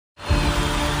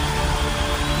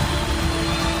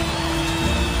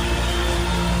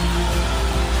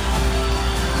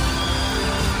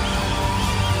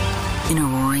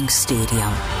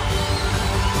stadium.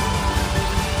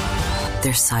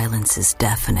 Their silence is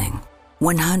deafening.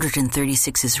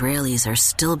 136 Israelis are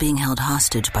still being held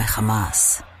hostage by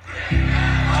Hamas.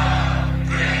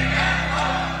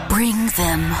 Bring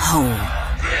them home.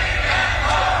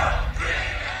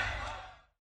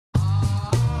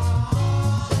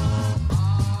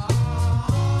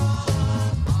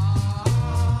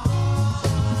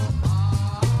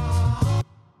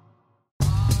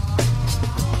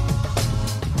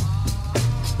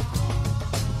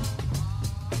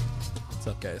 What's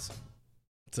up, guys?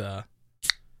 It's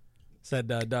that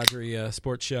Dodgery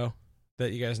sports show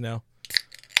that you guys know.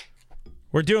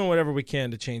 We're doing whatever we can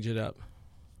to change it up.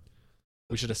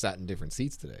 We should have sat in different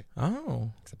seats today.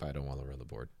 Oh. Except I don't want to run the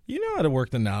board. You know how to work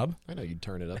the knob. I know you'd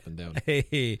turn it up and down.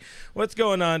 Hey, what's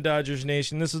going on, Dodgers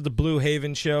Nation? This is the Blue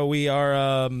Haven Show. We are,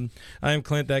 I'm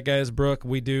Clint, that guy is Brooke.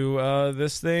 We do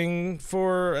this thing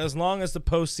for as long as the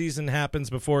postseason happens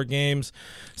before games.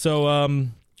 So,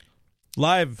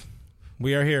 live,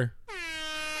 we are here.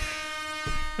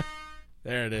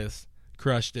 There it is.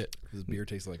 Crushed it. This beer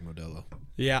tastes like Modelo.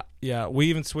 Yeah. We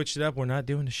even switched it up. We're not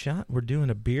doing a shot. We're doing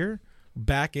a beer.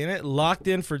 Back in it. Locked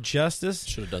in for justice.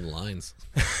 Should have done lines.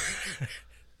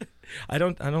 I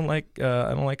don't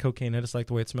like cocaine. I just like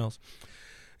the way it smells.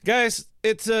 Guys,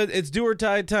 it's do or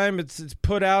die time. It's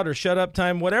put out or shut up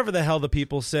time. Whatever the hell the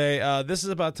people say. This is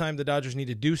about time the Dodgers need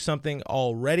to do something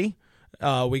already.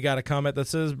 We got a comment that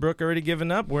says Brooke already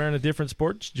given up wearing a different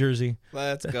sports jersey.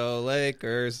 Let's go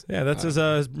Lakers. Yeah, that's his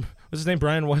what's his name,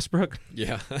 Brian Westbrook?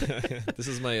 Yeah. This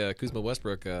is my Kuzma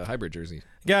Westbrook hybrid jersey.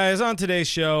 Guys, on today's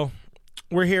show,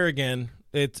 we're here again.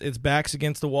 It's backs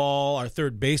against the wall. Our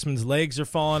third baseman's legs are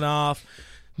falling off.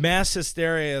 Mass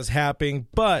hysteria is happening,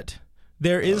 but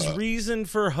there is reason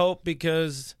for hope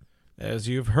because, as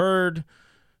you've heard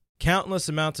countless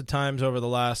amounts of times over the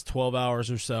last 12 hours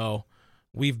or so,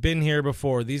 we've been here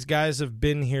before. These guys have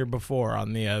been here before.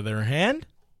 On the other hand,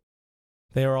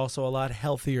 they are also a lot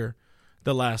healthier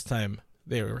the last time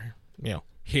they were,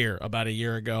 here about a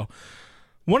year ago.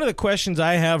 One of the questions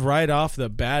I have right off the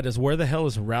bat is where the hell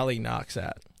is Raleigh Knox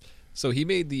at? So he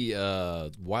made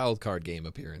the wild card game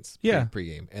appearance. Yeah.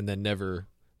 Pregame, and then never.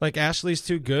 Like Ashley's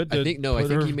too good. I think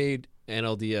he made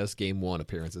NLDS Game 1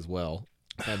 appearance as well.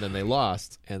 And then they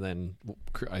lost, and then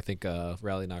I think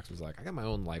Raleigh Knox was like, I got my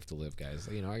own life to live, guys.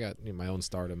 I got my own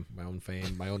stardom, my own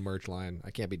fame, my own merch line.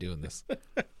 I can't be doing this.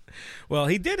 Well,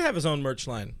 he did have his own merch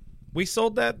line. We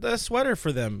sold that sweater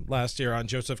for them last year on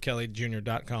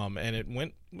josephkellyjr.com, and it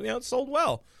went, it sold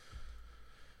well.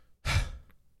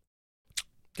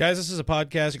 Guys, this is a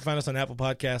podcast. You can find us on Apple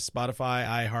Podcasts, Spotify,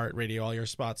 iHeartRadio, all your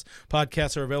spots.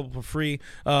 Podcasts are available for free.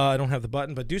 I don't have the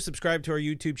button, but do subscribe to our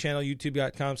YouTube channel,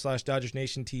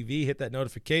 youtube.com/DodgersNationTV. Hit that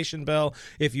notification bell.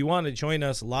 If you want to join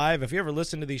us live, if you ever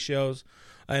listen to these shows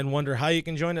and wonder how you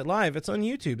can join it live, it's on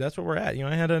YouTube. That's where we're at.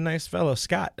 I had a nice fellow,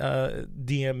 Scott,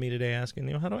 DM me today asking,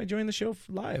 how do I join the show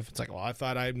live? It's like, well, I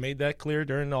thought I made that clear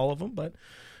during all of them, but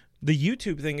the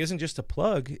YouTube thing isn't just a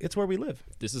plug. It's where we live.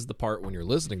 This is the part when you're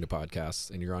listening to podcasts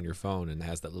and you're on your phone and it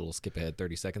has that little skip ahead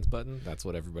 30 seconds button. That's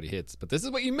what everybody hits. But this is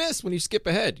what you miss when you skip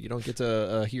ahead. You don't get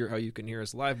to hear how you can hear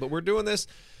us live. But we're doing this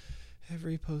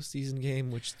every postseason game,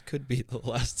 which could be the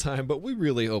last time. But we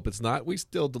really hope it's not. We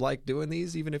still like doing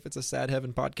these, even if it's a sad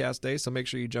heaven podcast day. So make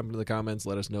sure you jump into the comments.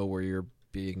 Let us know where you're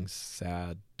being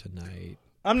sad tonight.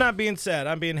 I'm not being sad.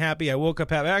 I'm being happy. I woke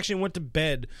up happy. I actually went to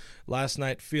bed last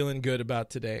night feeling good about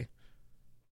today.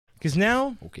 Because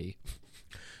now, okay,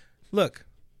 look,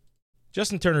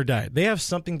 Justin Turner died. They have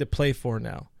something to play for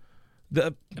now.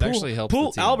 It actually helps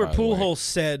the team, Albert by the way. Pujols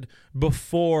said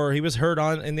before he was hurt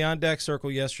in the on-deck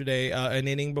circle yesterday, an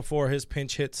inning before his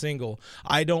pinch hit single,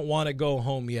 I don't want to go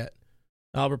home yet.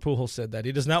 Albert Pujols said that.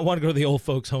 He does not want to go to the old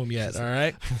folks' home yet, all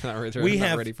right? Not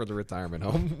ready for the retirement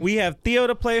home. We have Theo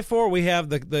to play for. We have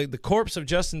the corpse of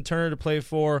Justin Turner to play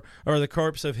for, or the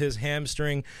corpse of his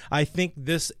hamstring. I think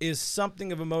this is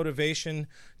something of a motivation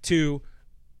to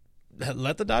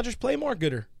let the Dodgers play more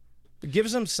gooder. It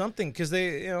gives them something because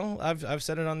they, I've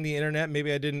said it on the internet.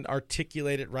 Maybe I didn't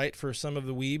articulate it right for some of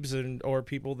the weebs or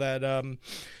people that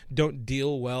don't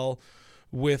deal well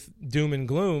with doom and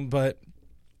gloom, but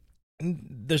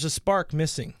there's a spark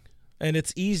missing, and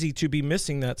it's easy to be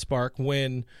missing that spark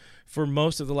when for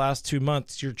most of the last 2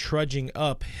 months you're trudging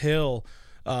uphill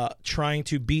trying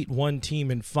to beat one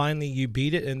team, and finally you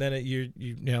beat it, and then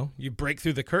you break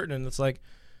through the curtain, and it's like,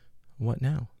 what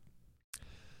now?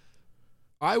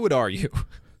 I would argue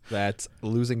that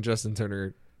losing Justin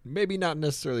Turner, maybe not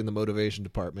necessarily in the motivation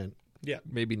department. Yeah.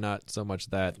 Maybe not so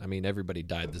much that. I mean, everybody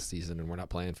died this season, and we're not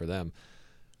playing for them.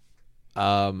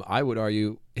 I would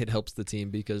argue it helps the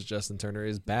team because Justin Turner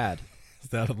is bad. Is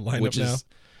that the lineup which now? is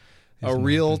a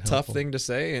real tough thing to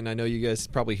say. And I know you guys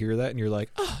probably hear that and you're like,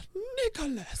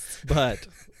 Nicholas. But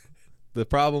the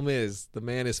problem is the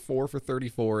man is 4 for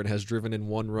 34 and has driven in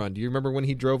 1 run. Do you remember when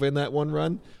he drove in that 1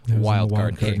 run? Wild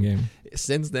card game.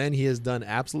 Since then, he has done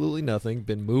absolutely nothing,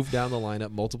 been moved down the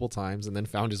lineup multiple times, and then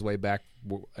found his way back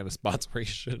at a spot where he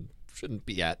shouldn't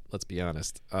be at, let's be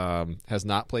honest. Has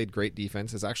not played great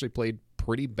defense, has actually played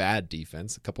pretty bad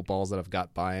defense. A couple balls that have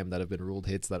got by him that have been ruled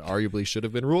hits that arguably should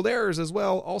have been ruled errors as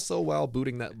well, also while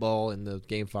booting that ball in the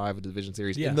Game 5 of the Division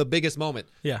Series in the biggest moment,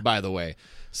 by the way.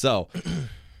 So...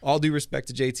 all due respect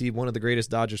to JT, one of the greatest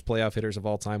Dodgers playoff hitters of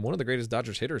all time, one of the greatest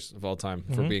Dodgers hitters of all time,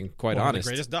 for being quite honest. One of the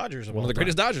greatest Dodgers of all time. One of the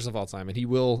greatest Dodgers of all time. And he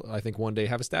will, I think, one day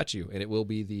have a statue, and it will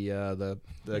be the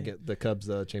Cubs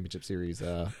Championship Series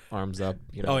arms up.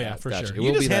 For statue. sure. It You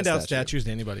will just be hand that out statue. statues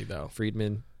to anybody, though.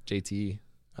 Friedman, JT.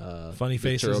 Funny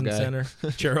faces in guy. Center.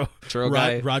 Churro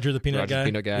guy. Roger the Peanut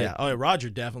guy. Yeah. Oh,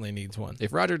 Roger definitely needs one.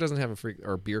 If Roger doesn't have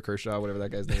or Beer Kershaw, whatever that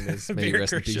guy's name is, may he Beer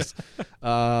rest in peace.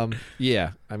 I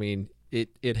mean,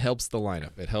 it helps the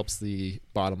lineup. It helps the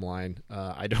bottom line.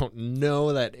 I don't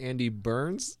know that Andy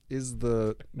Burns is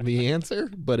the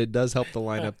answer, but it does help the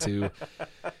lineup to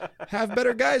have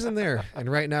better guys in there.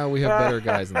 And right now we have better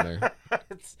guys in there.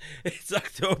 It's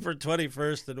October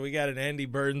 21st, and we got an Andy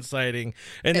Burns sighting.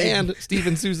 And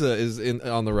Steven Souza is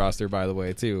on the roster, by the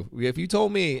way, too. If you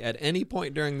told me at any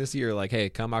point during this year, like, hey,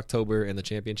 come October in the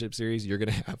championship series, you're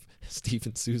going to have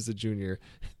Steven Souza Jr.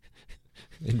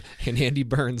 and Andy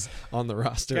Burns on the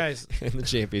roster, guys, in the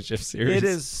championship series. It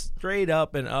is straight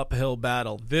up an uphill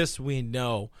battle. This we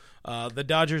know. The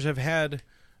Dodgers have had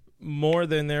more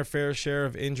than their fair share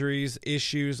of injuries,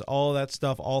 issues, all that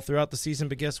stuff all throughout the season.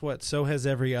 But guess what? So has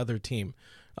every other team.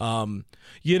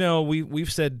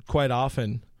 We've said quite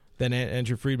often that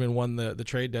Andrew Friedman won the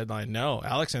trade deadline. No,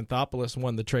 Alex Anthopoulos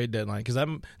won the trade deadline because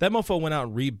that mofo went out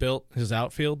and rebuilt his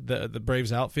outfield, the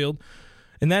Braves outfield.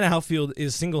 And that outfield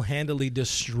is single-handedly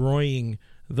destroying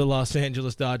the Los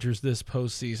Angeles Dodgers this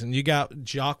postseason. You got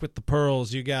Jock with the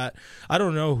pearls. You got, I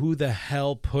don't know who the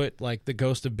hell put like the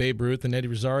ghost of Babe Ruth and Eddie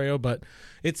Rosario, but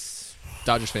it's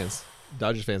Dodgers fans.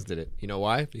 Dodgers fans did it. You know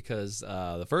why? Because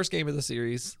the first game of the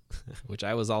series, which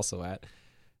I was also at,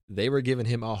 they were giving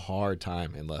him a hard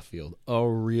time in left field, a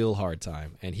real hard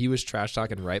time. And he was trash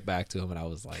talking right back to him. And I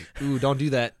was like, ooh, don't do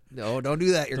that. No, don't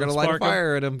do that. You're going to light a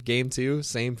fire at him. Game 2,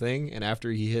 same thing. And after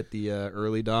he hit the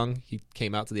early dong, he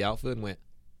came out to the outfield and went,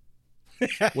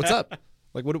 what's up?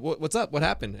 Like, what's up? What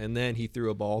happened? And then he threw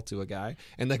a ball to a guy,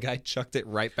 and the guy chucked it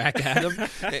right back at him.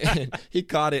 And he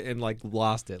caught it and, like,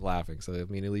 lost it laughing. So, I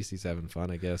mean, at least he's having fun,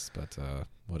 I guess. But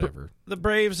whatever. The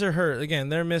Braves are hurt. Again,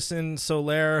 they're missing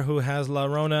Soler, who has La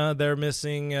Rona. They're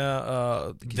missing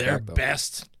their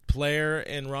best player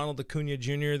in Ronald Acuna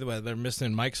Jr. They're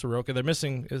missing Mike Soroka. They're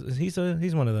missing he's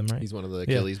one of them, right? He's one of the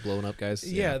Achilles blowing up guys.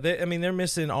 Yeah, they're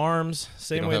missing arms.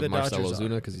 Same way the Dodgers Marcell are.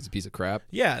 Ozuna because he's a piece of crap.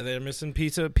 Yeah, they're missing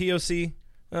POC,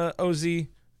 OZ,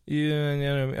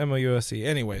 MOUSC.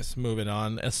 Anyways, moving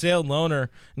on. A Sailed Loner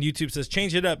on YouTube says,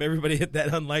 change it up. Everybody hit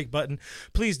that unlike button.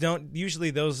 Please don't.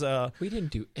 Usually those... we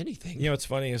didn't do anything. You know, it's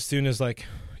funny. As soon as, like,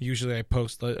 usually I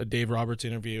post a Dave Roberts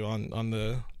interview on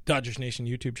the Dodgers Nation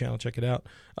YouTube channel. Check it out.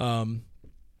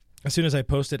 As soon as I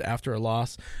post it after a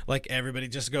loss, like, everybody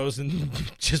just goes and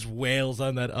just wails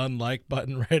on that unlike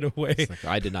button right away. It's like,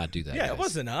 I did not do that. Yeah, guys. It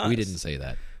wasn't us. We didn't say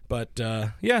that. But,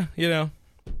 yeah, you know.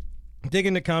 Dig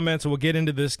into comments. We'll get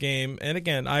into this game. And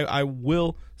again, I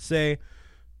will say,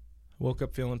 woke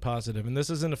up feeling positive. And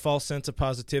this isn't a false sense of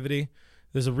positivity.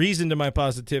 There's a reason to my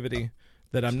positivity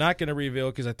that I'm not going to reveal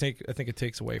because I think it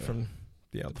takes away from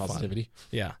the positivity. Fun.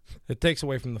 Yeah, it takes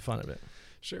away from the fun of it.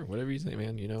 Sure, whatever you say,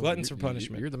 man. You know, gluttons for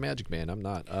punishment. You're the magic man. I'm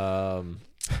not.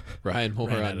 Ryan Moore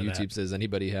on YouTube says,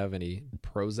 anybody have any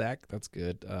Prozac? That's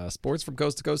good. Sports from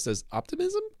Coast to Coast says,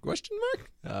 optimism? Question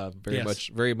mark?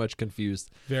 Very much confused.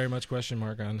 Very much question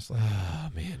mark, honestly. Oh,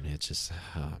 man, it's just,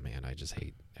 I just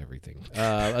hate everything.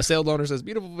 A Sailed Loner says,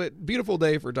 beautiful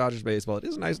day for Dodgers baseball. It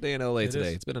is a nice day in LA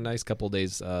today. It's been a nice couple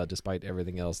days despite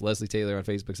everything else. Leslie Taylor on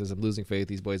Facebook says, I'm losing faith.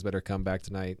 These boys better come back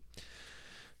tonight.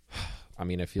 I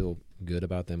mean, I feel good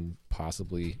about them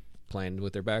possibly playing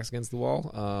with their backs against the wall.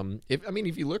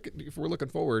 If we're looking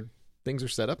forward, things are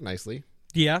set up nicely.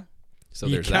 Yeah. So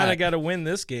you kind of got to win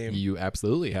this game. You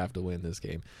absolutely have to win this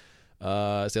game.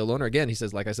 Sailed Loner again, he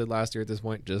says, like I said last year at this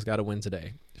point, just got to win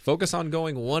today. Focus on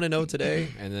going 1-0 today,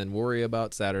 and then worry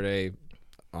about Saturday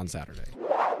on Saturday.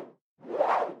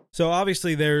 So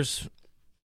obviously, there's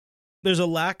a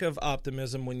lack of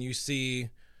optimism when you see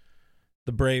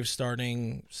the Braves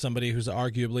starting somebody who's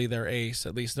arguably their ace,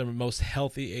 at least their most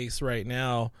healthy ace right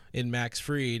now in Max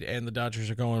Fried, and the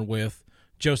Dodgers are going with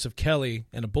Joseph Kelly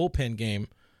in a bullpen game.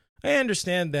 I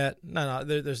understand that.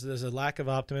 There's a lack of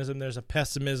optimism. There's a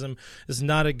pessimism. It's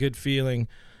not a good feeling.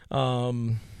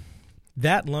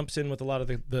 That lumps in with a lot of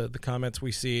the comments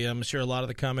we see. I'm sure a lot of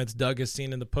the comments Doug has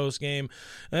seen in the post game,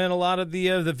 and a lot of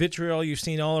the vitriol you've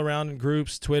seen all around in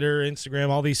groups, Twitter, Instagram,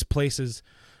 all these places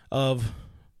of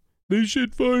they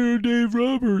should fire Dave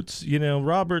Roberts.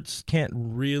 Roberts can't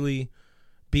really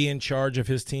be in charge of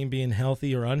his team being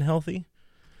healthy or unhealthy.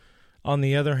 On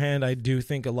the other hand, I do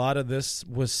think a lot of this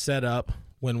was set up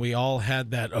when we all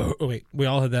had that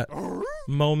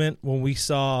moment when we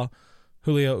saw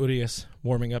Julio Urias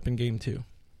warming up in Game 2.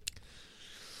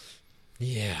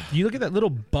 Yeah. You look at that little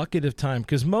bucket of time,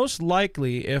 because most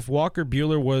likely if Walker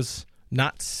Buehler was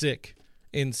not sick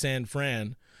in San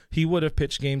Fran, he would have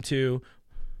pitched Game 2.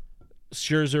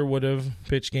 Scherzer would have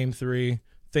pitched Game 3.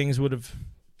 Things would have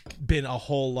been a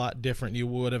whole lot different. You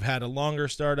would have had a longer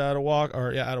start out of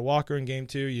Walker in Game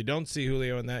 2. You don't see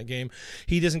Julio in that game.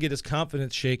 He doesn't get his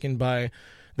confidence shaken by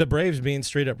the Braves being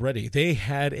straight up ready. They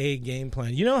had a game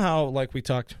plan. You know how, like we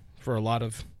talked for a lot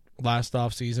of last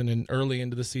offseason and early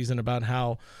into the season about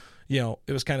how, it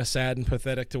was kind of sad and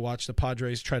pathetic to watch the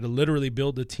Padres try to literally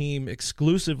build a team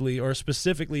exclusively or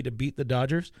specifically to beat the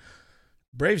Dodgers.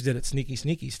 Braves did it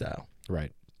sneaky style.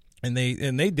 Right. And they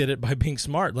did it by being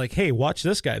smart. Like, hey, watch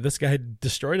this guy. This guy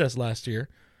destroyed us last year.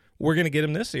 We're going to get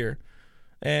him this year.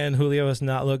 And Julio has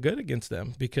not looked good against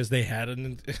them because they had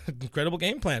an incredible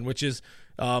game plan, which is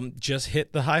just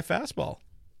hit the high fastball.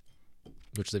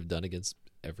 Which they've done against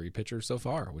every pitcher so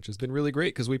far, which has been really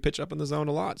great because we pitch up in the zone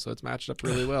a lot, so it's matched up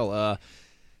really well.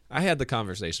 I had the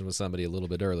conversation with somebody a little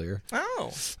bit earlier.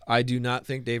 Oh. I do not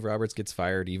think Dave Roberts gets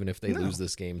fired even if they lose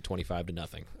this game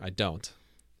 25-0. I don't.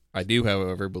 I do,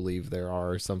 however, believe there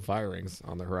are some firings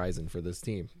on the horizon for this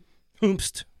team.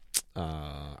 Oomst.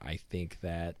 I think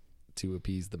that to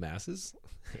appease the masses.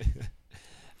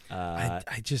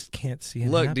 I just can't see it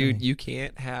Look, happening. dude, you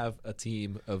can't have a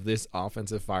team of this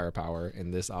offensive firepower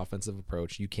and this offensive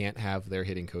approach. You can't have their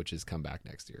hitting coaches come back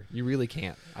next year. You really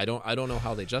can't. I don't know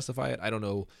how they justify it. I don't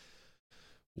know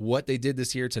what they did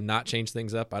this year to not change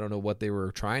things up. I don't know what they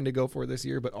were trying to go for this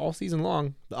year, but all season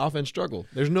long, the offense struggled.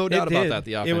 There's no doubt about that.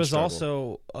 The offense It was struggled.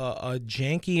 also a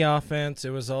janky offense.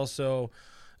 It was also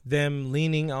them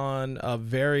leaning on a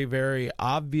very, very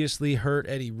obviously hurt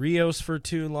Eddie Rios for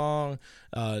too long,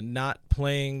 not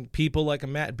playing people like a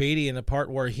Matt Beatty in a part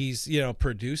where he's,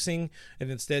 producing, and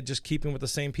instead just keeping with the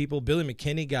same people. Billy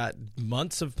McKinney got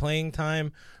months of playing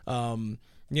time.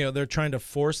 They're trying to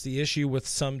force the issue with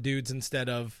some dudes instead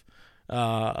of,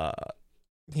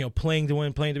 playing to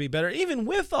win, playing to be better. Even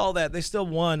with all that, they still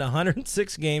won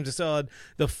 106 games. They still had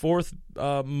the fourth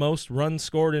most runs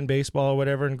scored in baseball or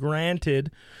whatever. And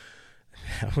granted,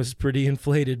 that was pretty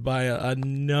inflated by a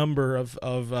number of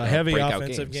heavy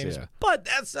offensive games. Yeah. But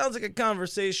that sounds like a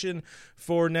conversation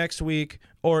for next week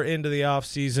or into the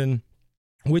offseason,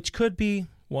 which could be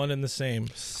one and the same.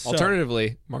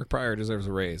 Alternatively, Mark Pryor deserves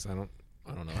a raise. I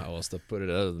don't know how else to put it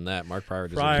other than that. Mark Pryor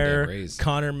deserves a damn raise.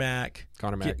 Connor Mack.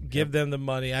 Give them the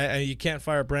money. You can't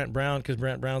fire Brent Brown because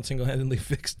Brent Brown single-handedly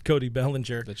fixed Cody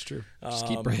Bellinger. That's true. Just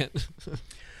keep Brent.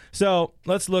 So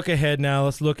let's look ahead now.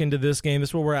 Let's look into this game.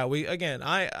 This is where we're at.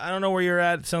 I don't know where you're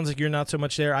at. It sounds like you're not so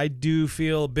much there. I do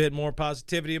feel a bit more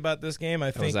positivity about this game.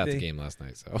 I was at the game last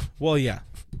night, so. Well, yeah.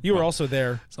 You were also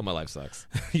there. So my life sucks.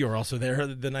 You were also there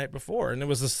the night before, and it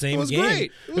was the same game. It was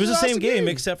great. It was the same game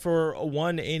except for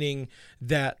one inning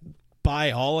that,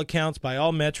 by all accounts, by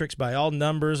all metrics, by all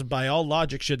numbers, by all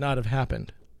logic, should not have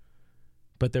happened.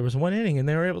 But there was one inning, and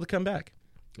they were able to come back.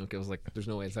 Okay, I was like, there's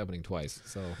no way it's happening twice,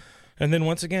 so. And then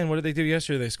once again, what did they do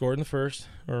yesterday? They scored in the first.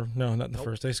 Or, no, not in the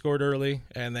first. They scored early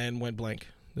and then went blank.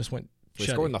 This went They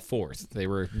scored in the fourth. They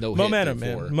were momentum, hit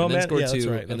before. Man. Momentum, and then scored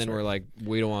two, right, and then we're like,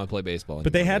 we don't want to play baseball anymore.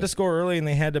 But they had to score early, and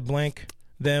they had to blank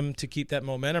them to keep that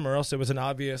momentum, or else it was an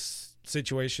obvious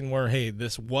situation where, hey,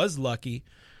 this was lucky.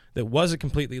 That was a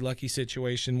completely lucky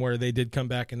situation where they did come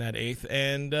back in that eighth.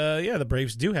 And, the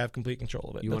Braves do have complete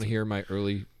control of it. You want to hear my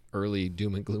early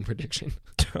doom and gloom prediction?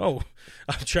 Oh,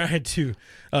 I'm trying to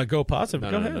go positive.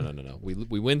 Go ahead. No.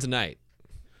 We win tonight.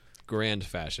 Grand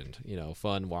fashioned,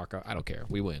 fun walk out. I don't care.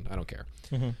 We win. I don't care.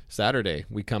 Mm-hmm. Saturday,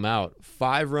 we come out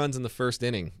 5 runs in the first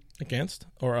inning. Against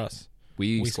or us?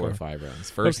 We score 5 runs.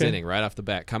 First inning, right off the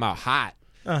bat. Come out hot,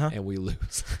 and we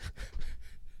lose.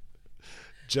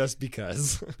 Just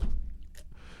because.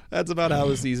 That's about how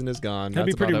the season has gone. That'd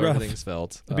be pretty rough. Everything's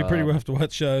felt. It'd be pretty rough to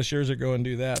watch Scherzer go and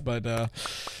do that, but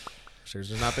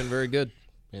Scherzer's not been very good,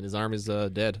 and his arm is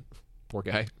dead. Poor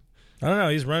guy. I don't know.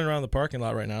 He's running around the parking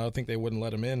lot right now. I don't think they wouldn't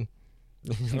let him in.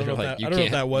 I don't know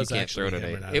if that was actually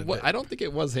him or not. I don't think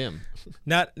it was him.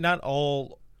 Not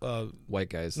all white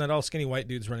guys. Not all skinny white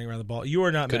dudes running around the ball. You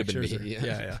are not Max Scherzer.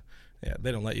 Yeah.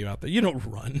 They don't let you out there. You don't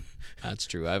run. That's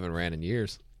true. I haven't ran in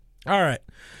years. All right.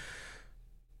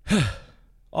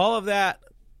 All of that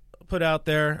put out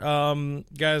there.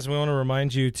 Guys, we want to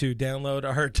remind you to download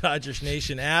our Dodgers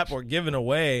Nation app. We're giving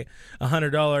away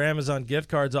 $100 Amazon gift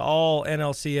cards all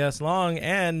NLCS long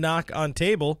and knock on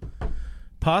table,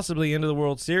 possibly into the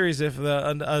World Series if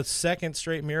a second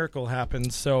straight miracle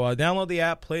happens. So download the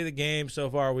app, play the game. So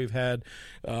far we've had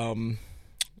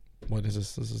what is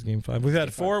this? This is game 5. We've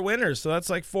had 4 winners, so that's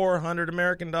like $400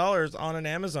 American on an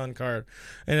Amazon card.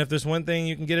 And if there's one thing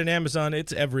you can get at Amazon,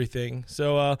 it's everything.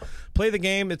 So play the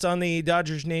game. It's on the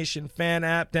Dodgers Nation fan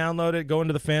app. Download it. Go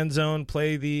into the fan zone.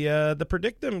 Play the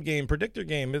predictor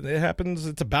game. It happens.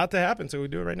 It's about to happen. So we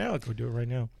do it right now. Let's go do it right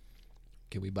now.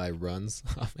 Can we buy runs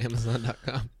off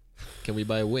Amazon.com? Can we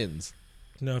buy wins?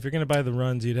 No, if you're going to buy the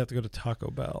runs, you'd have to go to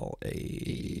Taco Bell.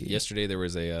 Yesterday there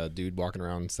was a dude walking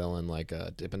around selling like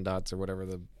Dippin' Dots or whatever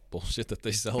the bullshit that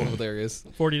they sell over there is.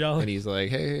 $40. And he's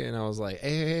like, hey, and I was like,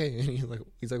 hey. And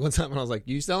he's like, what's up? And I was like,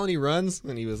 you sell any runs?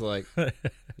 And he was like,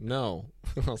 no.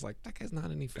 And I was like, that guy's not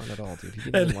any fun at all, dude. He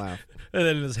didn't even laugh. And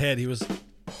then in his head, he was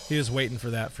waiting for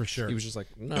that for sure. He was just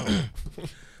like, no.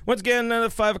 Once again,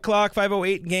 another 5 o'clock,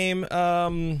 5:08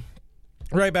 game.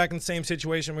 Right back in the same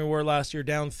situation we were last year,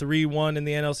 down 3-1 in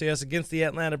the NLCS against the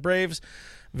Atlanta Braves.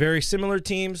 Very similar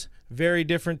teams, very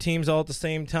different teams all at the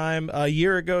same time. A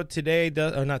year ago today,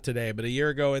 not today, but a year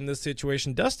ago in this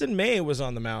situation, Dustin May was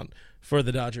on the mound for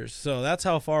the Dodgers. So that's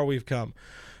how far we've come.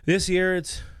 This year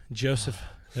it's Joseph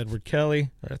Edward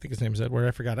Kelly. Or I think his name's Edward.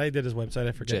 I forgot. I did his website.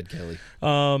 I forgot. Jed Kelly.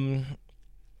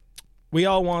 We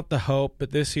all want the hope,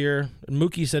 but this year,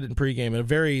 Mookie said it in pregame, in a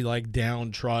very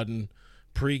downtrodden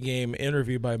pregame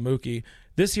interview by Mookie.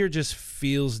 This year just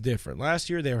feels different. Last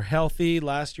year they were healthy.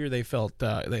 Last year they felt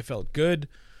good.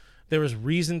 There was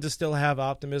reason to still have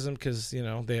optimism because they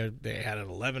had an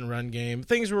 11-run game.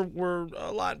 Things were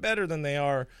a lot better than they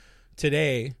are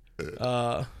today.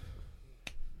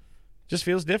 Just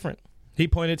feels different. He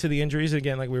pointed to the injuries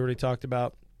again, like we already talked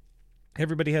about.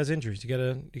 Everybody has injuries. You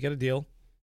gotta deal.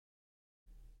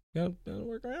 You gotta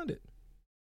work around it.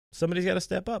 Somebody's got to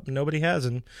step up. Nobody has,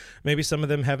 and maybe some of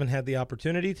them haven't had the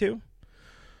opportunity to.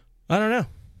 I don't know.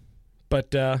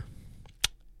 But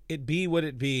it be what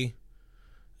it be.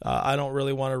 I don't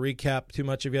really want to recap too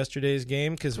much of yesterday's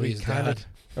game because we kind of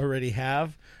already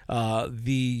have.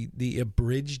 The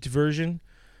abridged version,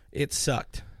 it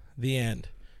sucked. The end.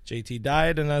 JT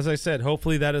died, and as I said,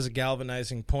 hopefully that is a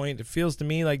galvanizing point. It feels to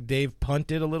me like Dave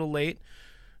punted a little late.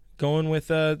 Going with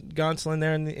Gonsolin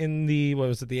there in the what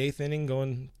was it, the 8th inning,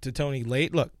 going to Tony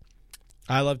late. Look,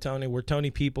 I love Tony. We're Tony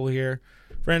people here.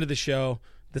 Friend of the show.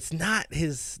 This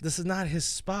is not his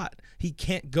spot. He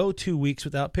can't go 2 weeks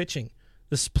without pitching.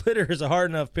 The splitter is a hard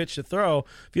enough pitch to throw.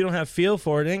 If you don't have feel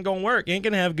for it, it ain't gonna work. You ain't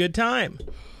gonna have a good time.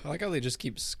 I like how they just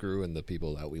keep screwing the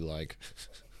people that we like.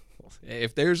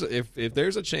 If there's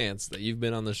a chance that you've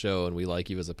been on the show and we like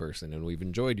you as a person and we've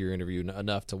enjoyed your interview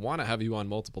enough to want to have you on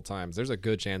multiple times, there's a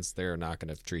good chance they're not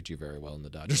going to treat you very well in the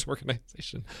Dodgers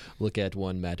organization. Look at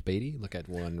one Matt Beatty. Look at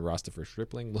one Rostopher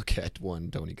Stripling. Look at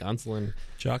one Tony Gonsolin.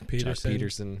 Jock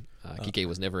Peterson. Kike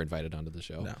was never invited onto the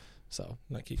show. No. So.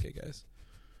 Not Kike, guys.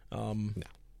 No.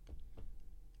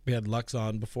 We had Lux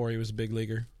on before he was a big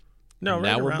leaguer. No,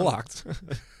 now we're blocked.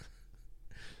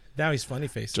 Now he's funny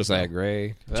face. Josiah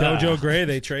Gray. JoJo Gray,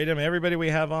 they trade him. Everybody we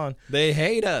have on. They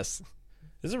hate us.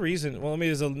 There's a reason. Well,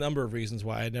 there's a number of reasons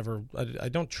why I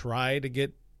don't try to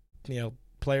get,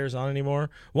 players on anymore.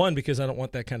 One, because I don't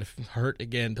want that kind of hurt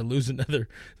again to lose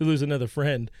another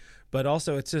friend. But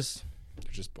also it's just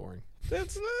they're just boring. They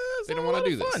don't want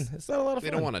to do fun. this. It's not a lot of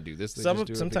fun. They don't want to do this.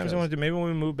 Sometimes I want to do. Maybe when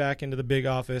we move back into the big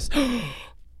office.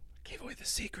 Gave away the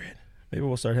secret. Maybe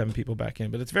we'll start having people back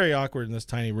in, but it's very awkward in this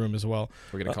tiny room as well.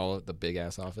 We're gonna call it the big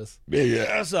ass office. Big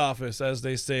ass office, as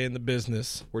they say in the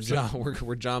business. We're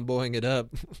John Boying it up.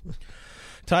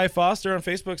 Ty Foster on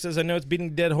Facebook says, "I know it's beating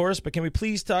a dead horse, but can we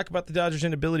please talk about the Dodgers'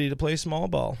 inability to play small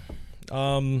ball?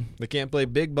 They can't play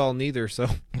big ball neither, so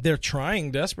they're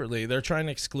trying desperately. They're trying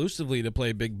exclusively to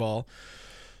play big ball,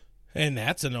 and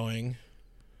that's annoying.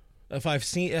 If I've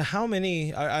seen how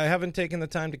many, I haven't taken the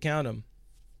time to count them,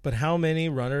 but how many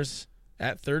runners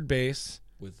at third base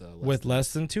with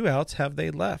less than 2 outs have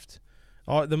they left?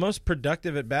 The most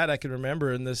productive at bat I can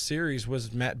remember in this series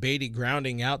was Matt Beatty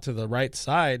grounding out to the right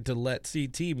side to let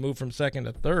CT move from second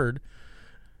to third,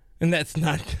 and it's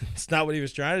not what he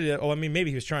was trying to do. Oh, I mean,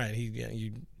 maybe he was trying.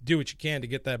 You do what you can to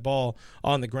get that ball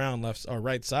on the ground left or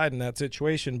right side in that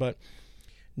situation, but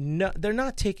no, they're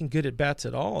not taking good at bats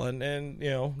at all. And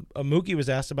Mookie was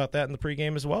asked about that in the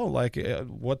pregame as well. Like,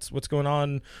 what's going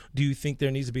on? Do you think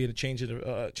there needs to be a change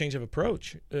of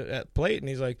approach at plate? And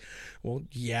he's like, well,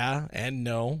 yeah and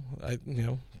no.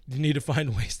 You need to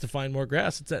find ways to find more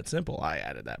grass. It's that simple. I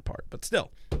added that part, but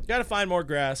still, got to find more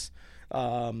grass.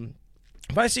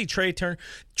 If I see Trey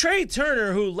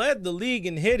Turner, who led the league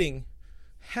in hitting,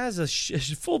 has a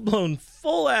full-blown,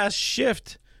 full-ass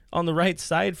shift on the right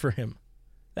side for him.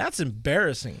 That's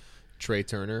embarrassing. Trey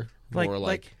Turner, more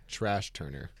like Trash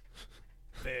Turner.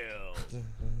 Failed.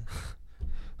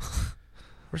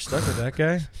 We're stuck with that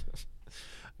guy.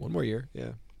 One more year,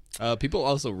 yeah. People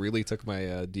also really took my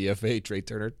DFA Trey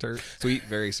Turner tweet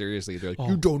very seriously. They're like,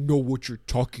 you don't know what you're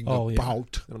talking about. Yeah.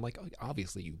 And I'm like,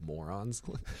 obviously, you morons.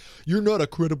 You're not a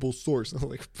credible source. I'm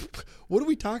like, what are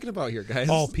we talking about here, guys?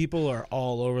 Oh, people are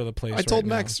all over the place. I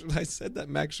said that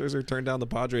Max Scherzer turned down the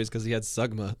Padres because he had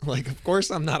Sugma. Like, of course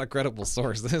I'm not a credible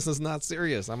source. This is not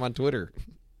serious. I'm on Twitter.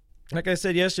 Like I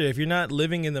said yesterday, if you're not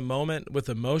living in the moment with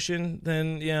emotion,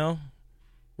 then,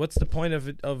 what's the point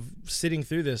of sitting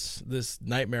through this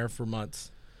nightmare for months?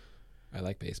 I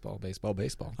like baseball.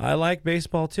 I like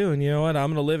baseball too, and you know what? I'm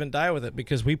going to live and die with it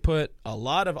because we put a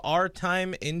lot of our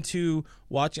time into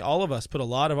watching. All of us put a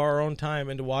lot of our own time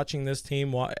into watching this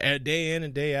team day in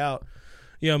and day out.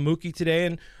 Mookie today,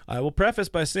 and I will preface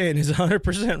by saying he's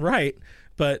 100% right,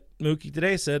 but Mookie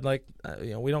today said,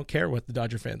 we don't care what the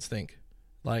Dodger fans think.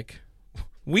 Like,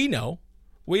 we know.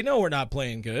 We know we're not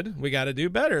playing good. We got to do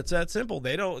better. It's that simple.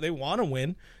 They want to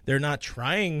win. They're not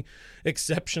trying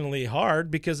exceptionally hard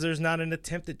because there's not an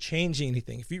attempt at changing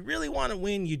anything. If you really want to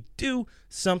win, you do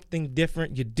something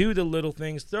different. You do the little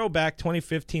things. Throw back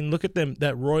 2015. Look at them,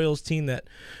 that Royals team that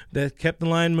kept the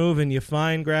line moving. You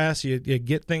find grass. You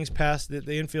get things past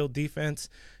the infield defense.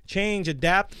 Change,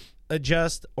 adapt,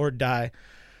 adjust, or die.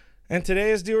 And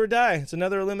today is do or die. It's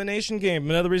another elimination game.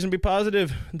 Another reason to be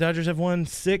positive. The Dodgers have won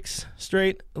 6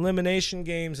 straight elimination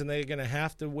games, and they're going to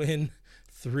have to win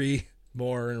 3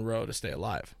 more in a row to stay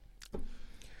alive.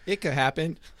 It could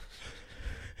happen.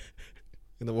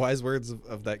 In the wise words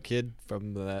of that kid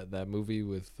from that movie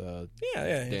with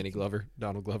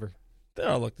Donald Glover. They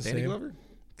all look the same. Danny Glover?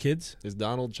 Kids? Is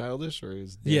Donald childish or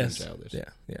is Danny childish?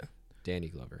 Yeah. Danny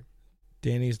Glover.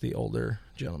 Danny's the older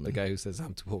gentleman. The guy who says,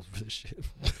 I'm too old for this shit.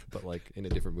 But, in a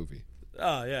different movie.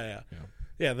 Oh, yeah.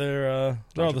 Yeah, they're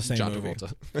all the same John movie.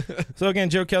 Travolta. So,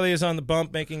 again, Joe Kelly is on the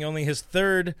bump, making only his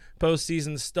 3rd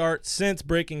postseason start since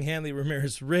breaking Hanley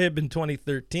Ramirez's rib in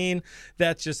 2013.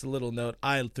 That's just a little note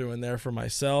I threw in there for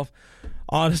myself.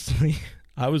 Honestly,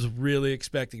 I was really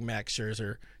expecting Max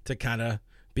Scherzer to kind of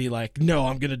be like, no,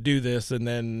 I'm going to do this, and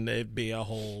then it'd be a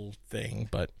whole thing.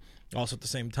 But also at the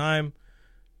same time,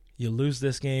 you lose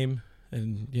this game,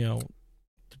 and,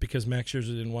 because Max Scherzer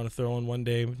didn't want to throw in one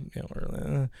day,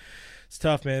 it's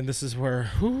tough, man. This is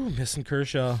where, missing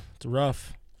Kershaw, it's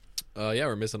rough. Yeah,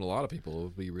 we're missing a lot of people. It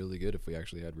would be really good if we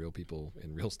actually had real people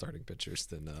and real starting pitchers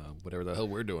than whatever the hell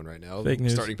we're doing right now. Fake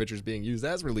news. Starting pitchers being used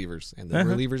as relievers, and then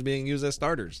relievers being used as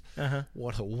starters.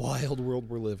 What a wild world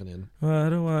we're living in.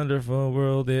 What a wonderful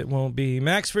world it won't be.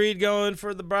 Max Fried going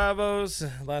for the Bravos.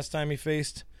 Last time he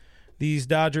faced these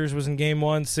Dodgers was in Game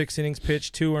 1, 6 innings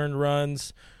pitched, 2 earned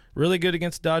runs. Really good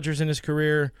against Dodgers in his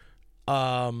career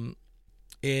last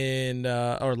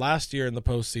year in the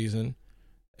postseason.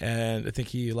 And I think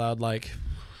he allowed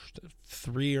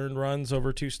 3 earned runs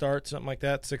over 2 starts, something like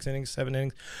that, 6 innings, 7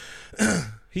 innings.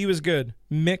 He was good.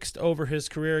 Mixed over his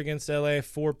career against LA,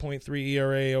 4.3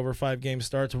 ERA over 5 game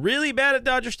starts. Really bad at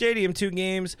Dodger Stadium, 2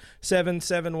 games,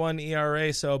 7.71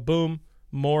 ERA. So, boom,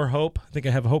 more hope. I think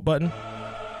I have a hope button.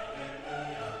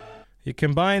 You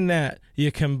combine that.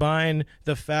 You combine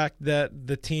the fact that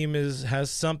the team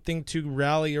has something to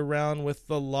rally around with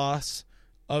the loss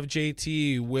of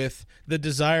JT, with the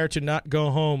desire to not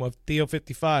go home of Theo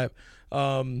 55,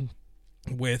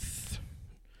 with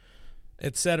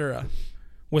etc.,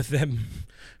 with them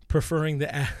preferring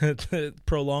to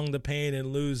prolong the pain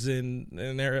and lose in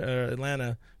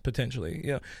Atlanta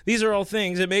potentially. These are all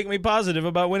things that make me positive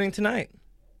about winning tonight.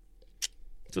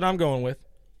 That's what I'm going with.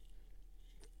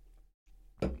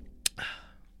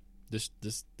 This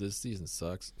season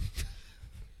sucks.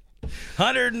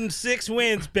 106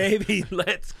 wins, baby.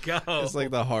 Let's go. It's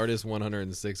like the hardest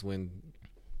 106 win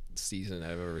season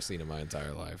I've ever seen in my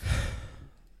entire life.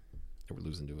 And we're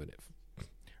losing to it.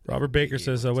 Robert Baker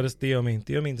says, what does Theo mean?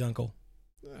 Theo means uncle.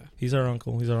 He's our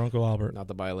uncle. He's our Uncle Albert. Not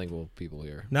the bilingual people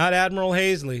here. Not Admiral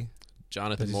Hazley.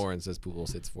 Jonathan Morin says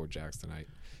Pujols hits 4 jacks tonight.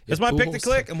 That's my pick to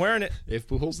click. I'm wearing it. If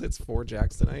Pujols hits 4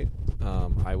 jacks tonight,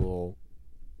 I will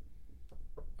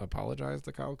apologize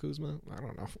to Kyle Kuzma. I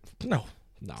don't know. No.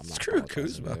 No, I'm not. Screw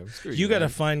apologizing Kuzma. to him. Screw You got to man.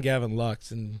 find Gavin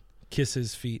Lux and kiss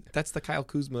his feet. That's the Kyle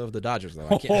Kuzma of the Dodgers,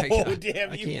 though.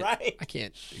 Damn, you right. I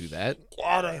can't do that.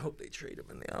 God, I hope they trade him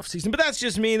in the offseason. But that's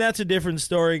just me. That's a different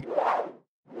story.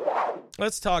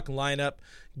 Let's talk lineup.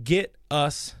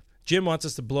 Jim wants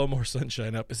us to blow more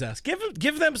sunshine up his ass.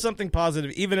 Give them something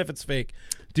positive, even if it's fake.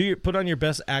 Put on your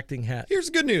best acting hat. Here's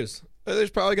the good news.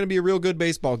 There's probably going to be a real good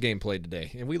baseball game played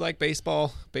today. And we like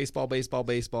baseball.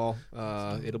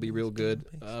 It'll be real good.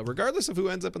 Regardless of who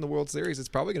ends up in the World Series, it's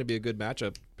probably going to be a good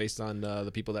matchup based on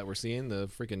the people that we're seeing. The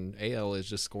freaking AL is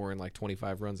just scoring like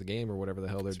 25 runs a game or whatever the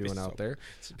hell they're doing out there.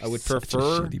 I would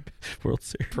prefer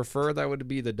that would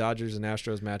be the Dodgers and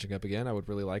Astros matching up again. I would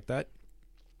really like that.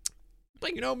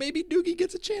 But, maybe Doogie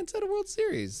gets a chance at a World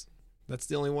Series. That's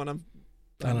the only one I'm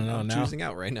choosing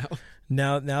out right now.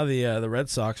 Now the Red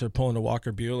Sox are pulling a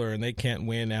Walker Buehler, and they can't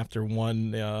win after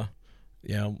one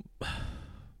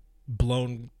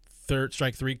blown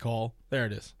strike three call. There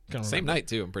it is. Same night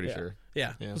too, I'm pretty sure.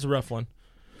 Yeah, it was a rough one.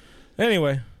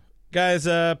 Anyway, guys,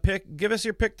 give us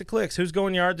your pick to clicks. Who's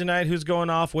going yard tonight? Who's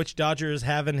going off? Which Dodger is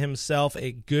having himself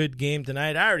a good game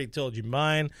tonight? I already told you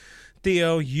mine.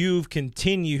 Theo, you've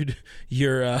continued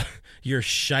your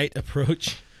shite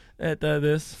approach at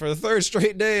this. For the third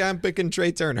straight day, I'm picking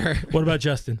Trey Turner. What about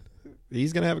Justin?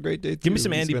 He's going to have a great day, too. Give me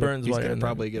some Andy Burns. He's going to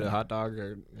probably get a hot dog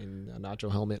or a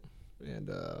nacho helmet.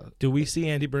 And do we see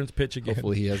Andy Burns pitch again?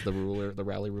 Hopefully he has the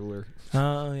rally ruler.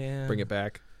 Oh, yeah. Bring it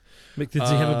back. Did he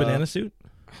have a banana suit?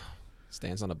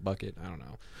 Stands on a bucket. I don't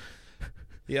know.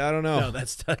 Yeah, I don't know. No,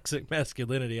 that's toxic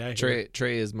masculinity.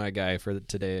 Trey is my guy for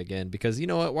today again because you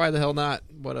know what? Why the hell not?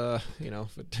 But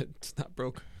if it's not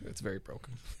broke, it's very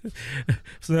broken.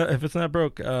 If it's not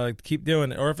broke, keep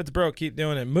doing it. Or if it's broke, keep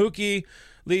doing it. Mookie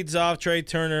leads off. Trey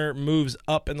Turner moves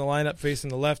up in the lineup facing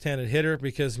the left-handed hitter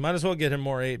because might as well get him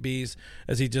more 8Bs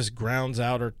as he just grounds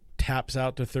out or taps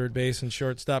out to third base and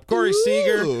shortstop. Corey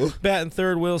Seager batting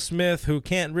third. Will Smith, who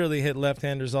can't really hit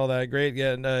left-handers all that great,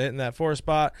 hitting that 4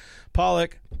 spot.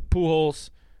 Pollock,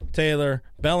 Pujols, Taylor,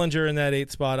 Bellinger in that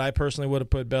 8 spot. I personally would have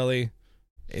put Belly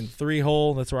in 3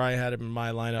 hole. That's where I had him in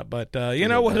my lineup. But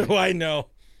what do I know?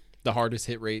 The hardest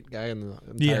hit rate guy in the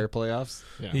entire playoffs.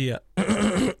 Yeah.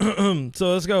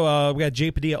 So let's go. We got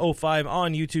Jay Padilla 05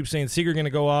 on YouTube saying Seager going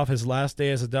to go off his last day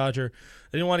as a Dodger. I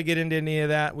didn't want to get into any of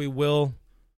that. We will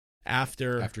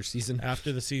after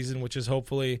the season, which is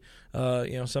hopefully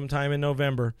sometime in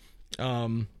November.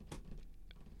 There's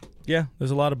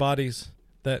a lot of bodies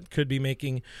that could be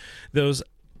making those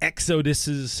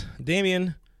exoduses.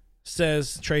 Damien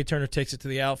says Trey Turner takes it to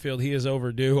the outfield. He is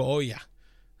overdue. Oh yeah,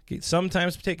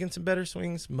 sometimes taking some better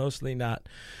swings, mostly not.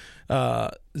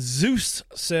 Zeus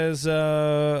says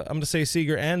I'm going to say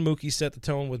Seager and Mookie set the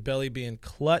tone with Belly being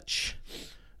clutch.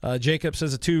 Jacob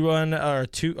says a 2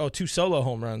 solo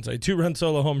home runs. A 2-run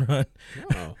solo home run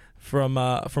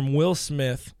from Will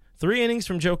Smith. 3 innings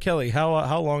from Joe Kelly.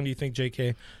 How long do you think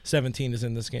JK-17 is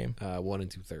in this game? 1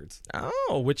 2/3.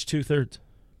 Oh, which 2/3?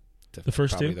 The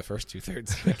first Probably two? The first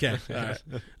 2/3. Okay.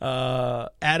 All right.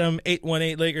 Adam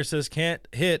 818 Lakers says can't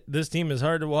hit. This team is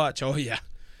hard to watch. Oh yeah.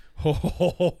 We're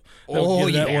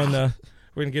gonna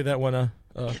give that one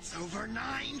it's over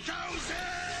 9,000.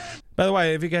 By the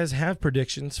way, if you guys have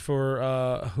predictions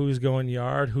for who's going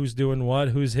yard, who's doing what,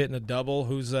 who's hitting a double,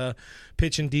 who's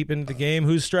pitching deep into the game,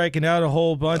 who's striking out a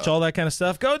whole bunch, all that kind of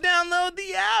stuff, go download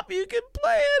the app. You can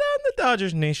play it on the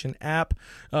Dodgers Nation app.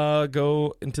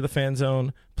 Go into the fan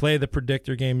zone, play the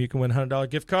predictor game. You can win a $100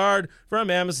 gift card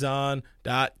from Amazon.com.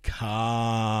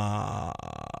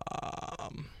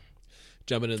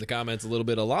 Jumping in the comments a little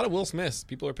bit. A lot of Will Smiths.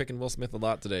 People are picking Will Smith a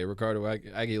lot today. Ricardo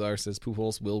Aguilar says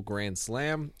Pujols will grand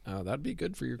slam. That'd be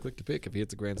good for your click to pick if he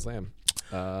hits a grand slam.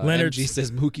 Leonard MG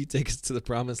says Mookie take us to the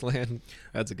promised land.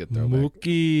 That's a good throwback.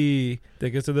 Mookie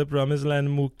take us to the promised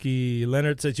land. Mookie.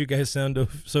 Leonard says you guys sound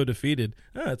so defeated.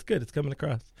 It's good. It's coming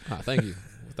across. Thank you.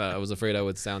 I was afraid I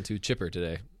would sound too chipper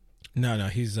today. No,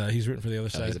 he's rooting for the other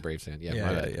side. He's a Braves fan.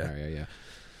 Yeah. Yeah.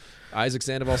 Isaac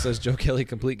Sandoval says Joe Kelly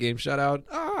complete game shutout.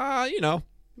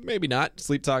 Maybe not.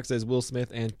 Sleep Talk says Will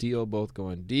Smith and Tio both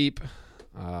going deep.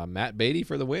 Matt Beatty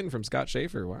for the win from Scott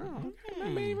Schaefer. Wow. Okay,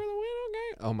 Matt Beatty for the win.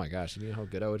 Okay. Oh my gosh, you know how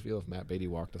good I would feel if Matt Beatty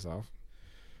walked us off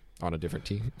on a different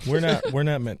team. We're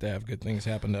not meant to have good things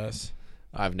happen to us.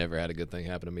 I've never had a good thing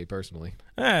happen to me personally.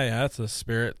 Yeah, that's the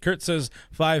spirit. Kurt says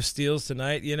 5 steals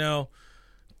tonight.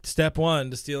 Step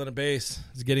 1 to stealing a base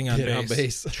is getting on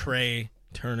base. Trey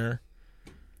Turner.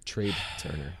 Trade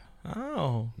Turner.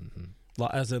 Oh. Mm-hmm.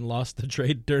 As in lost the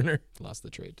trade Turner. Lost the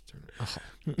trade to Turner. Oh.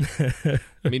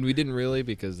 I mean, we didn't really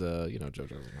because, JoJo's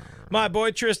not. My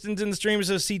boy Tristan's in the stream.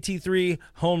 Says CT3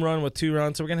 home run with 2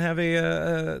 runs. So we're going to have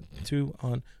a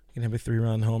 2-on You can have a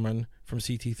 3-run home run from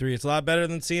CT3. It's a lot better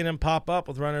than seeing him pop up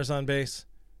with runners on base.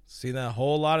 Seen that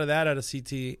whole lot of that out of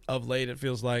CT of late, it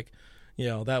feels like.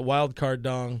 That wild card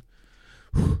dong.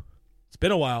 It's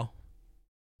been a while.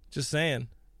 Just saying.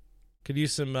 Could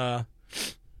use some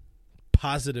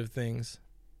positive things,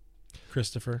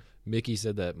 Christopher. Mickey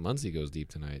said that Muncie goes deep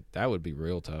tonight. That would be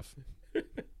real tough.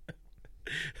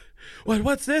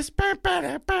 What's this?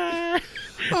 Oh,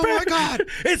 my God.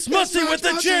 It's Muncie with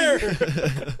the chair.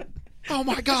 Oh,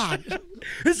 my God.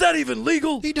 Is that even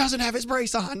legal? He doesn't have his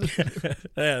brace on.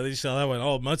 Yeah, they saw that one.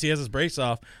 Oh, Muncie has his brace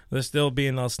off. They're still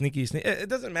being all sneaky. It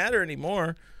doesn't matter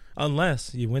anymore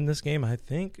unless you win this game, I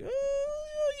think. You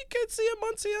could see a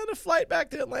Muncie on a flight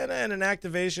back to Atlanta and an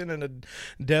activation and a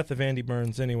death of Andy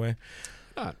Burns anyway.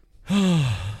 Not.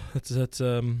 That's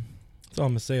all I'm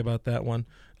going to say about that one.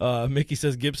 Mickey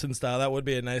says Gibson style. That would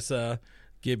be a nice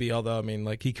Gibby, although, I mean,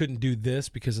 like, he couldn't do this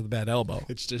because of the bad elbow.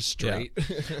 It's just straight.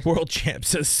 Yeah. World champ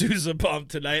says Sousa bomb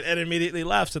tonight and immediately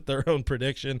laughs at their own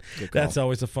prediction. That's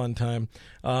always a fun time.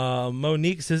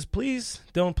 Monique says, please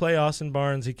don't play Austin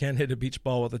Barnes. He can't hit a beach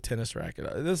ball with a tennis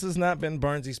racket. This has not been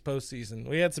Barnesy's postseason.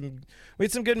 We had some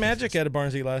good magic out of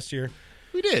Barnesy last year.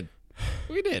 We did.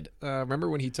 Remember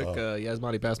when he took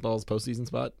Yasmani Passball's postseason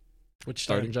spot? Which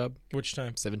starting time? job? Which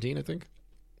time? 17, I think.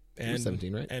 And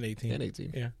 17, right? And 18. And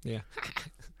 18. Yeah.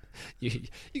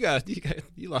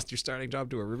 You lost your starting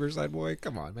job to a Riverside boy.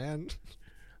 Come on, man.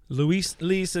 Luis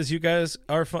Lee says you guys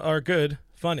are good,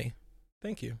 funny.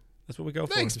 Thank you. That's what we go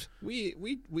Thanks. for. We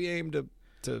aim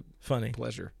to funny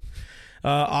pleasure.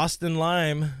 Austin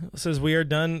Lime says we are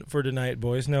done for tonight,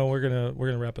 boys. No, we're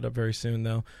gonna wrap it up very soon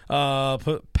though.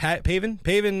 Pavan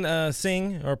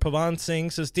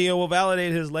Singh says Theo will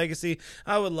validate his legacy.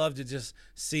 I would love to just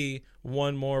see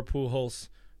one more Pujols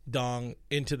dong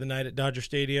into the night at Dodger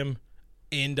Stadium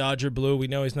in Dodger blue. We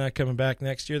know he's not coming back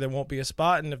next year. There won't be a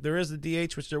spot, and if there is a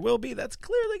DH, which there will be, that's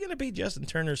clearly going to be Justin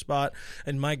Turner's spot.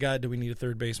 And my God, do we need a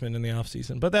third baseman in the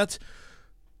offseason? But that's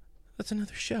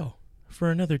another show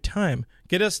for another time.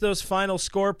 Get us those final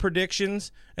score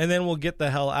predictions, and then we'll get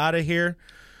the hell out of here.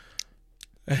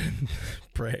 And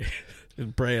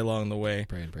pray along the way.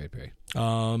 Pray.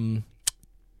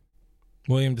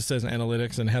 William just says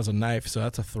analytics and has a knife, so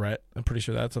that's a threat. I'm pretty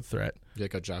sure that's a threat. Yeah,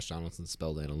 got Josh Donaldson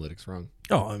spelled analytics wrong.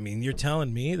 Oh, I mean, you're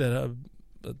telling me that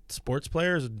a sports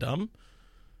player is dumb?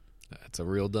 That's a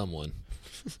real dumb one.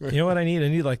 You know what I need? I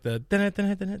need like the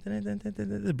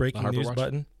breaking news Watch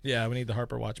button. Yeah, we need the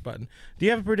Harper Watch button. Do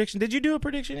you have a prediction? Did you do a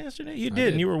prediction yesterday? You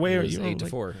did, and you were way. It was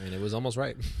 8-4, and it was almost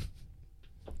right.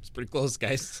 It's pretty close,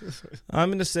 guys. I'm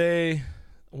going to say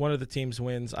one of the teams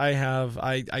wins.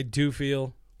 I do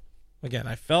feel. Again,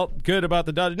 I felt good about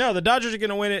the Dodgers. No, the Dodgers are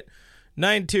going to win it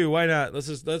 9-2. Why not? Let's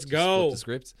go. Flip the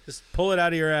script. Just pull it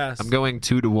out of your ass. I'm going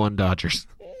 2-1 Dodgers.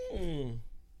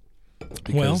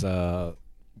 Because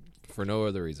for no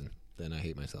other reason than I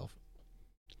hate myself.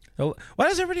 Why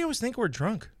does everybody always think we're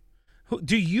drunk?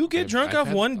 Do you get drunk off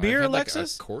one beer, I've had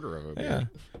Alexis? Like a quarter of a beer. Yeah.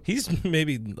 He's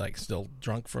maybe like still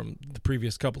drunk from the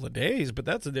previous couple of days, but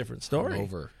that's a different story. I'm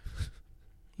over.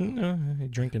 No, you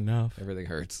drink enough. Everything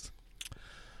hurts.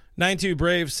 9-2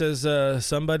 Brave says,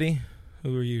 somebody.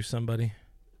 Who are you, somebody?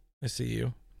 I see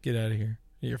you. Get out of here.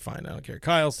 You're fine. I don't care.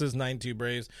 Kyle says 9-2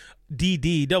 Braves.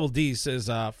 Double D says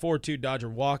 4-2 Dodger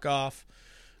walk-off.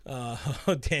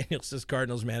 Daniel says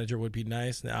Cardinals manager would be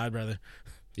nice. No, I'd rather.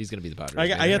 He's going to be the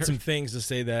Padres. I got some things to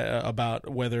say that about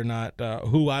whether or not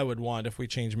who I would want if we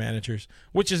change managers,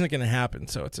 which isn't going to happen.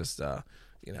 So it's just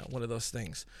one of those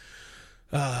things.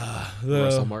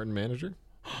 Russell Martin manager.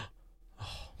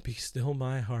 Be still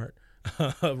my heart.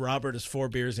 Robert is 4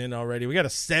 beers in already. We got a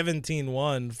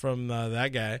 17-1 from that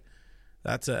guy.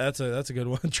 That's a good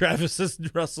one. Travis says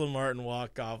Russell Martin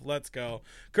walk off. Let's go.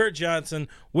 Kurt Johnson,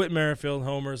 Whit Merrifield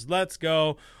homers. Let's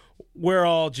go. We're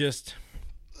all just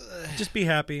be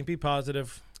happy, be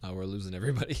positive. Oh, we're losing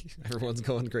everybody. Everyone's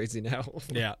going crazy now.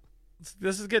 Yeah,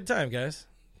 this is a good time, guys.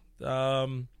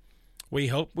 We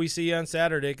hope we see you on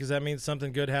Saturday because that means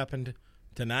something good happened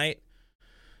tonight.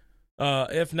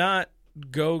 If not,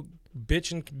 go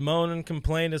bitch and moan and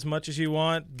complain as much as you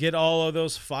want. Get all of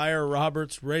those Fire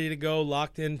Roberts ready to go,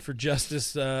 locked in for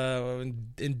justice in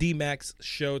D-Mac's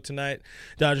show tonight.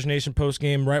 Dodgers Nation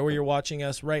postgame, right where you're watching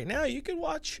us right now. You can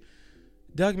watch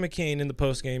Doug McCain in the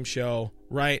postgame show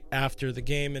right after the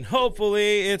game, and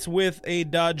hopefully it's with a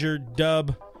Dodger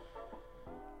dub.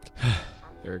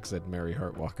 Eric said Mary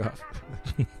Hart walk off.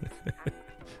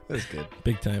 That's good.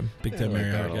 Big time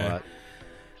Mary Hart guy.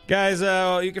 Guys,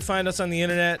 you can find us on the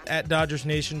internet at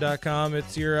DodgersNation.com.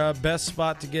 It's your best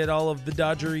spot to get all of the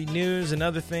Dodgery news and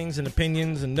other things and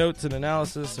opinions and notes and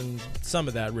analysis and some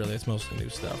of that, really. It's mostly new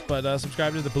stuff. But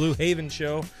subscribe to the Blue Haven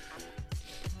Show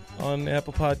on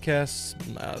Apple Podcasts,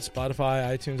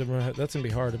 Spotify, iTunes. That's going to be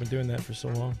hard. I've been doing that for so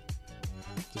long.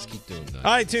 Just keep doing that.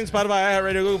 iTunes, Spotify,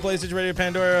 iHeartRadio, Google Play, Stitcher Radio,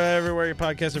 Pandora, everywhere your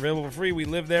podcasts are available for free. We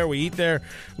live there. We eat there.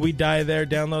 We die there.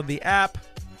 Download the app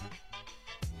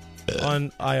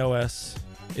on iOS.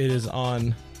 It is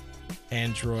on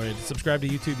Android. Subscribe to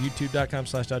YouTube,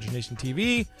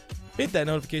 youtube.com/DodgersNationTV. Hit that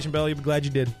notification bell. You'll be glad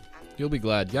you did. You'll be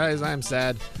glad. Guys, I'm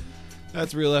sad.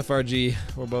 That's Real FRG.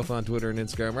 We're both on Twitter and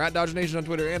Instagram. We're at Dodger Nation on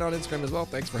Twitter and on Instagram as well.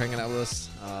 Thanks for hanging out with us.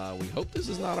 We hope this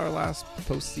is not our last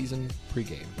postseason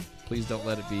pregame. Please don't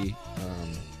let it be.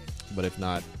 But if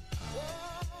not,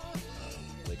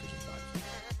 Lakers in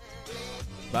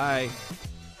 5. Bye.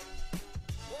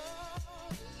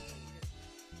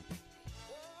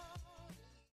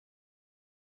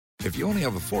 If you only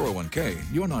have a 401k,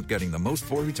 you're not getting the most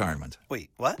for retirement.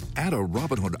 Wait, what? Add a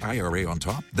Robinhood IRA on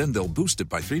top, then they'll boost it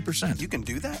by 3%. You can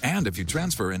do that? And if you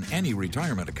transfer in any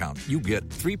retirement account, you get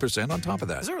 3% on top of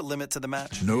that. Is there a limit to the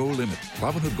match? No limit.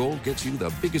 Robinhood Gold gets you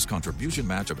the biggest contribution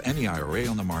match of any IRA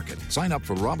on the market. Sign up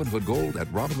for Robinhood Gold at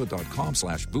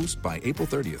Robinhood.com/boost by April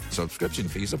 30th. Subscription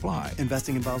fees apply.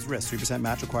 Investing involves risk. 3%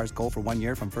 match requires gold for 1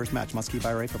 year from first match. Must keep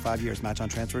IRA for 5 years. Match on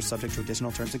transfers subject to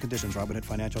additional terms and conditions. Robinhood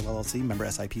Financial LLC, member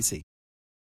SIPC.